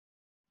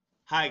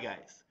Hi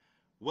guys,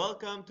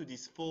 welcome to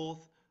this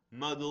fourth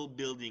model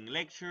building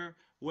lecture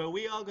where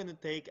we are going to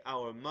take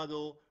our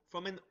model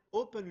from an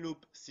open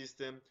loop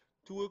system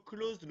to a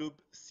closed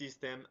loop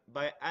system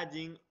by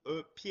adding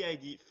a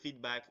PID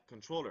feedback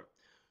controller.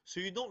 So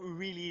you don't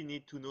really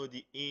need to know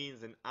the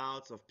ins and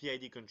outs of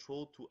PID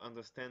control to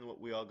understand what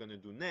we are going to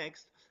do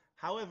next.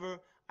 However,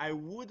 I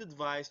would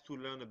advise to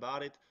learn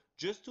about it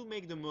just to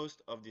make the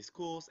most of this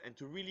course and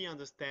to really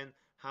understand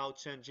how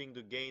changing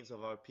the gains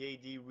of our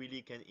PID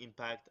really can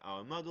impact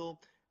our model,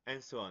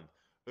 and so on.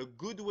 A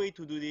good way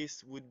to do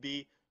this would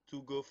be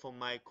to go from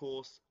my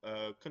course,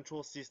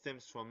 Control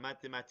Systems from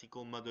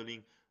Mathematical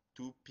Modeling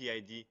to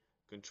PID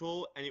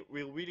Control, and it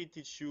will really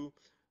teach you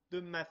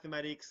the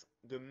mathematics,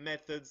 the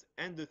methods,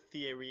 and the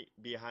theory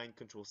behind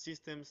control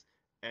systems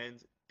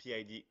and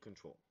PID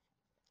control.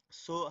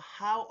 So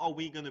how are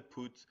we going to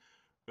put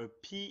a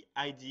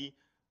PID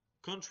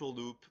control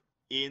loop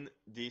in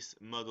this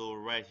model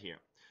right here?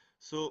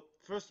 So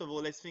first of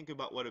all, let's think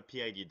about what a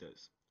PID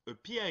does. A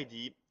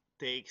PID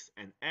takes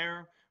an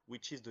error,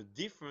 which is the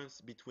difference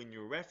between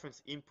your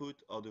reference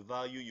input or the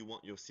value you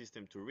want your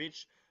system to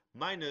reach,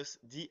 minus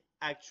the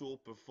actual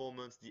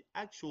performance, the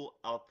actual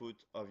output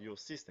of your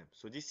system.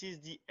 So this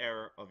is the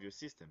error of your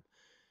system.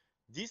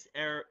 This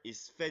error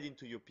is fed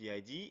into your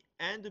PID,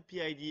 and the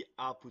PID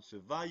outputs a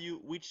value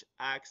which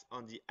acts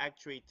on the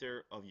actuator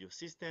of your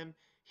system,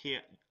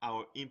 here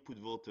our input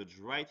voltage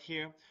right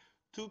here,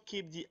 to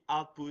keep the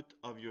output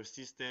of your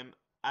system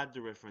at the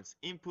reference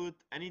input,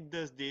 and it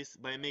does this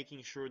by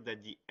making sure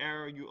that the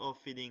error you are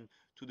feeding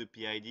to the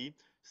PID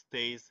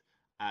stays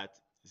at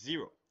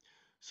 0.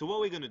 So what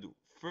we're going to do,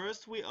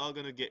 first we are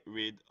going to get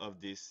rid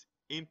of this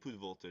input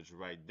voltage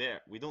right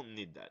there. We don't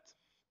need that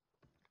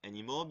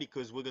anymore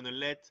because we're going to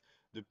let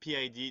the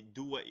PID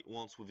do what it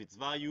wants with its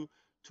value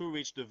to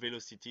reach the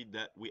velocity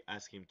that we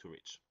ask him to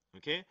reach.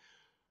 Okay,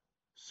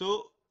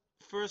 so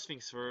first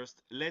things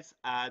first, let's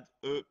add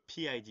a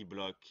PID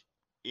block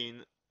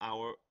in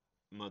our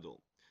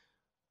model.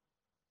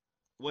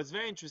 What's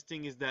very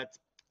interesting is that,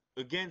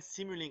 again,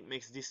 SIMULINK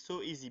makes this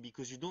so easy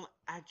because you don't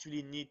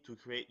actually need to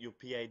create your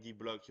PID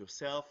block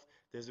yourself.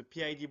 There's a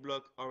PID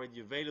block already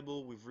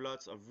available with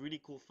lots of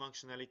really cool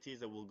functionalities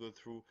that we'll go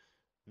through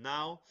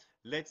now.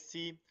 Let's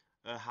see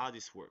how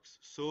this works.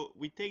 So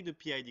we take the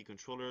PID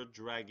controller,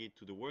 drag it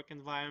to the work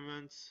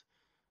environment.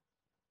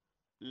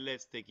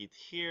 Let's take it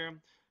here.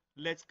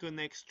 Let's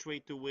connect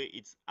straight away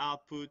its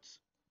output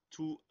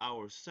to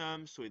our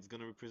sum, so it's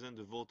going to represent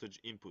the voltage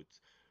input.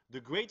 The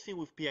great thing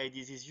with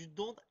PIDs is you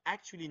don't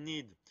actually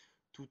need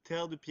to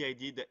tell the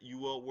PID that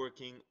you are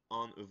working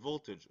on a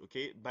voltage,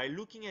 okay? By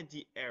looking at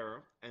the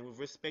error and with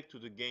respect to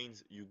the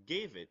gains you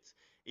gave it,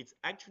 it's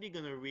actually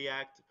going to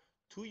react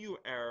to your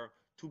error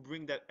to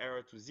bring that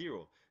error to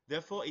 0.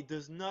 Therefore, it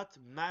does not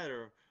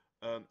matter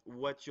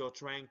what you're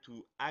trying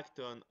to act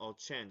on or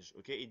change,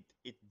 okay?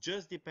 It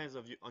just depends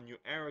on your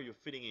error you're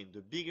fitting in.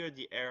 The bigger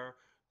the error,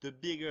 the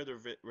bigger the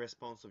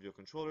response of your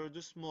controller.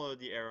 The smaller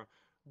the error,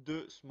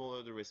 the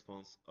smaller the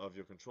response of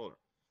your controller.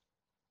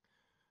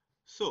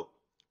 So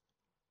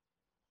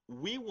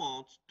we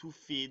want to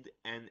feed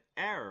an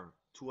error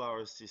to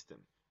our system,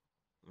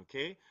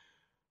 okay?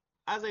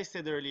 As I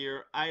said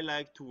earlier, I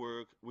like to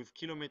work with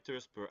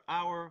kilometers per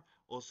hour.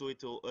 Also,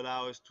 it will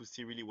allow us to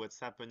see really what's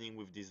happening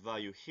with this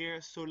value here.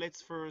 So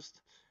let's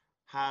first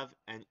have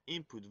an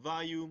input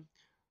value.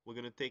 We're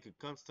going to take a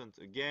constant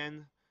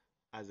again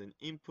as an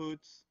input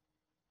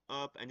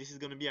up, and this is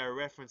going to be our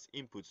reference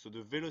input. So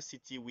the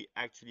velocity we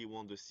actually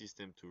want the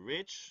system to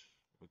reach.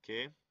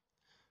 Okay,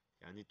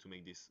 I need to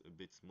make this a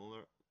bit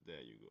smaller.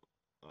 There you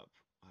go. Up,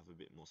 have a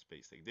bit more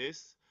space like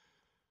this.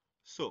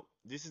 So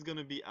this is going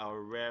to be our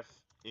ref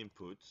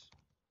input,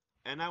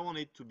 and I want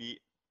it to be,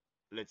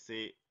 let's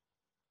say,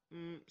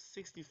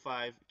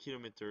 65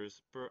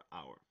 kilometers per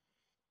hour.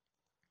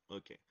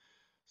 Okay,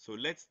 so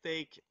let's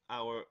take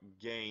our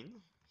gain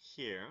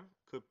here,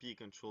 copy,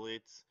 control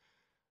it,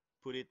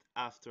 put it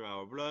after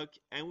our block,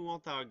 and we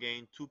want our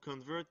gain to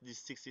convert this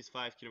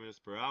 65 kilometers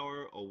per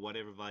hour or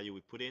whatever value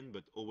we put in,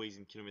 but always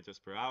in kilometers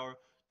per hour,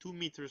 to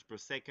meters per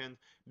second,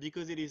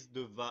 because it is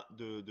the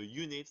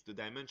units, the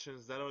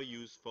dimensions that are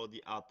used for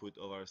the output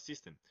of our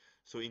system.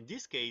 So in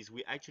this case,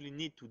 we actually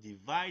need to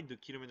divide the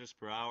kilometers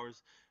per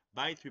hours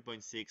by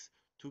 3.6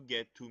 to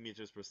get 2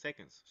 meters per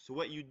second. So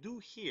what you do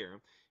here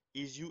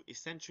is you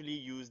essentially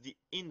use the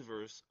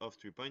inverse of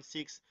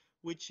 3.6,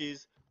 which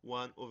is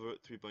 1 over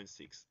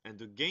 3.6. And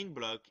the gain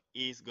block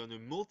is going to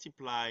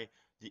multiply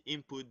the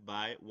input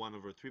by 1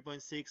 over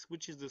 3.6,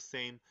 which is the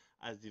same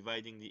as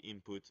dividing the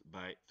input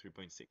by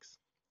 3.6.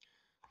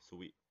 So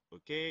we,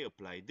 okay,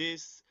 apply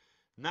this.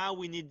 Now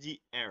we need the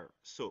error.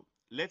 So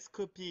let's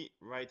copy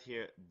right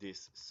here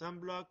this sum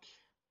block.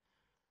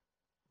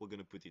 We're going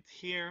to put it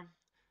here.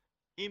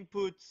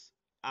 Input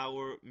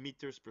our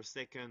meters per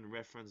second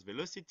reference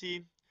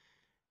velocity.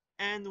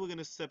 And we're going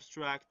to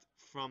subtract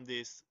from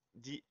this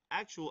the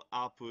actual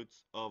output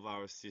of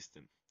our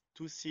system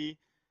to see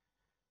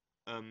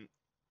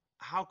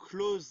how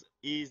close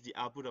is the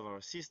output of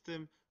our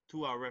system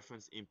to our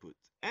reference input.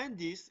 And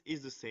this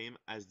is the same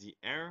as the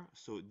error.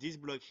 So this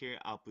block here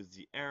outputs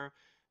the error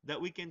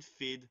that we can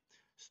feed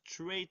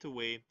straight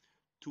away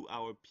to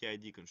our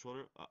PID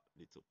controller.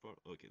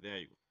 Okay, there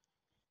you go.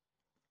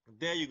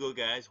 There you go,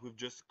 guys. We've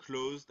just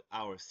closed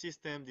our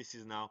system. This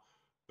is now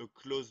a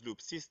closed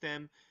loop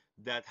system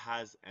that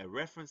has a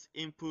reference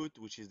input,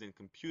 which is then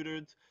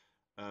computed.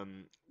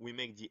 We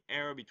make the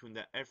error between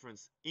the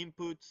reference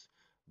inputs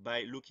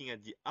by looking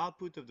at the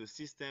output of the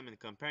system and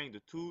comparing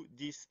the two.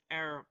 This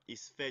error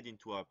is fed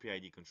into our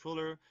PID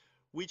controller,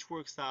 which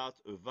works out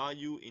a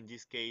value, in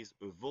this case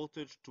a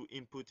voltage to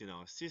input in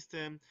our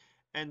system,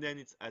 and then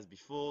it's as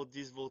before,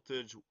 this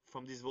voltage,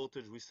 from this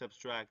voltage we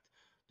subtract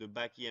the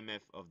back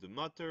EMF of the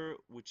motor,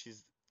 which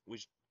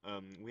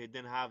we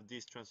then have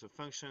this transfer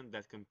function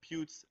that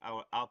computes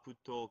our output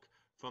torque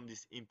from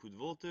this input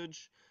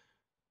voltage.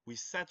 We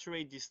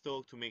saturate this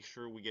torque to make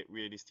sure we get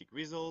realistic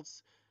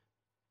results.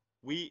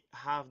 We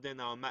have then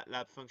our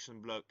MATLAB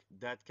function block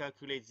that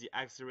calculates the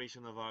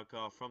acceleration of our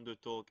car from the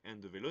torque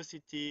and the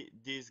velocity.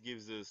 This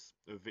gives us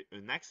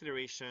an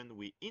acceleration.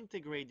 We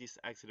integrate this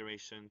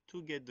acceleration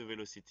to get the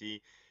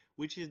velocity,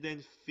 which is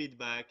then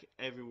feedback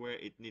everywhere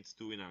it needs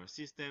to in our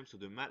system. So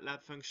the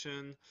MATLAB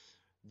function,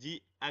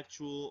 the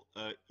actual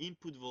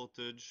input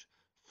voltage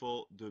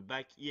for the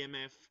back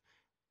EMF,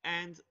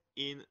 and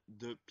in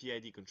the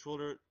PID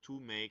controller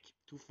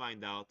to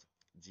find out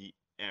the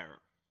error.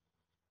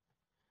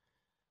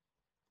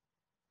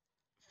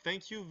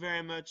 Thank you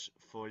very much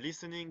for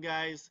listening,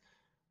 guys.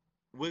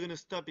 We're gonna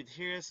stop it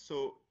here,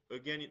 so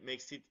again it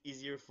makes it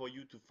easier for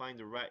you to find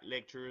the right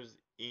lectures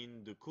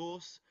in the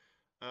course.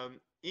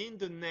 In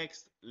the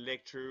next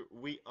lecture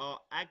we are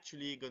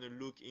actually gonna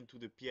look into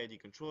the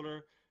PID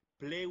controller,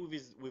 play with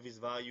his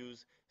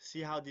values,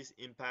 see how this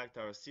impacts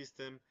our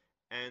system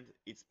and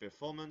its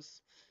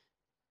performance.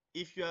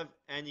 If you have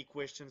any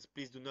questions,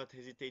 please do not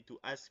hesitate to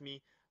ask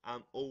me.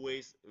 I'm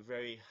always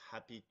very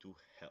happy to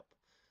help.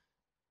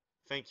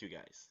 Thank you,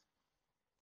 guys.